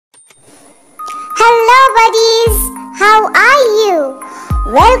buddies, how are you?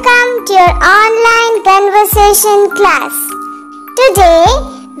 Welcome to your online conversation class. Today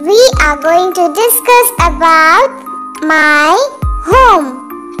we are going to discuss about my home.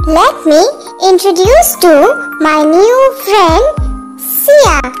 Let me introduce to my new friend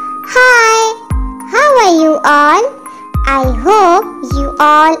Sia. Hi, how are you all? I hope you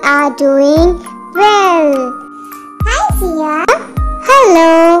all are doing well. Hi Sia.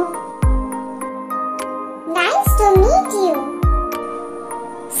 Hello. Nice to meet you.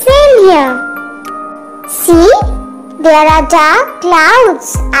 Same here. See, there are dark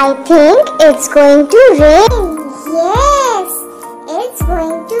clouds. I think it's going to rain. Yes, it's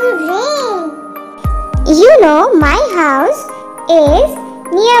going to rain. You know, my house is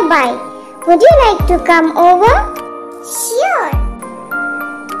nearby. Would you like to come over? Sure.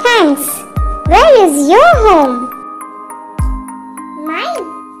 Thanks. Where is your home? Mine.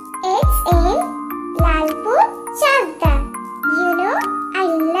 It's in Lalpur, Chavda. You know, I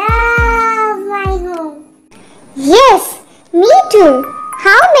love my home. Yes, me too.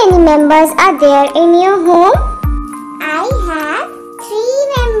 How many members are there in your home? I have 3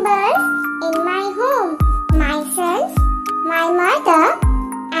 members in my home. Myself, my mother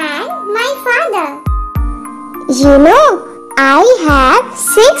and my father. You know, I have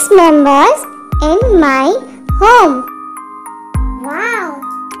 6 members in my home. Wow,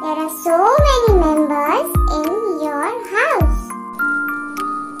 there are so many members in your house.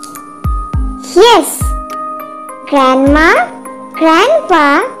 Yes, Grandma,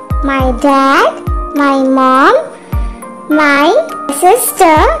 Grandpa, my dad, my mom, my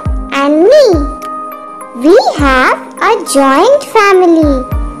sister and me. We have a joint family.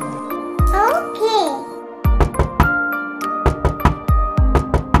 Okay.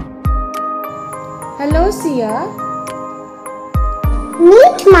 Hello Sia.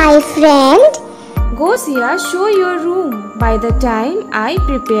 Meet my friend. Go Sia, show your room by the time I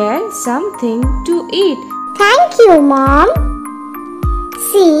prepare something to eat. Thank you, Mom.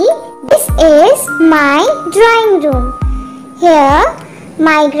 See, this is my drawing room. Here,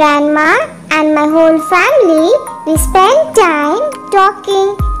 my grandma and my whole family, we spend time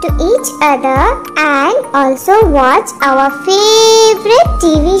talking to each other and also watch our favorite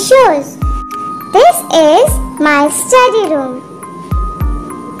TV shows. This is my study room.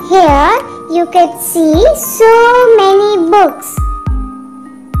 Here you can see so many books.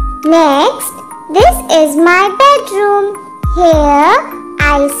 Next, this is my bedroom. Here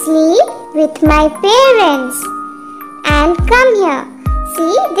I sleep with my parents. And come here.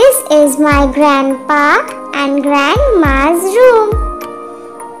 See, this is my grandpa and grandma's room.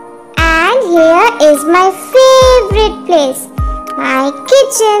 And here is my favorite place, my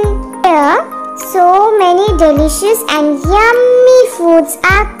kitchen. Here, so many delicious and yummy foods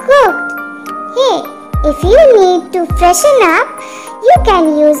are cooked. Hey, if you need to freshen up, you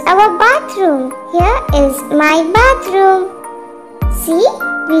can use our bathroom. Here is my bathroom. See,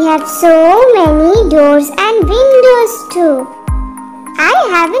 we have so many doors and windows too. I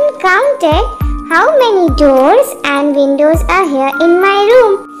haven't counted how many doors and windows are here in my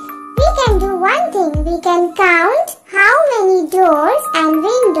room. We can do one thing. We can count how many doors and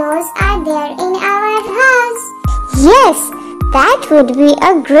windows are there in our house. Yes, that would be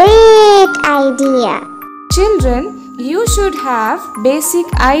a great idea. Children, you should have basic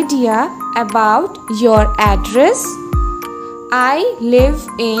idea about your address. I live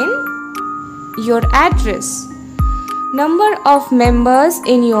in your address. Number of members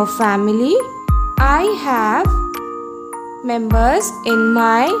in your family. I have members in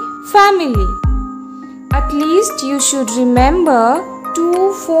my family. At least you should remember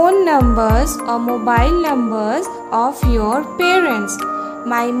 2 phone numbers or mobile numbers of your parents.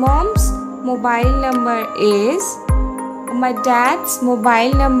 My mom's mobile number is, my dad's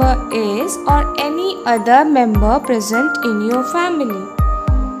mobile number is, or any other member present in your family.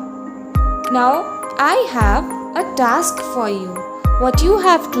 Now I have a task for you. What you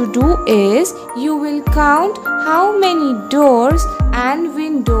have to do is, you will count how many doors and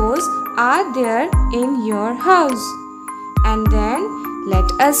windows are there in your house, and then let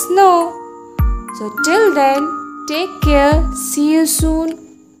us know. So till then, take care. See you soon.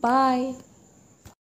 Bye.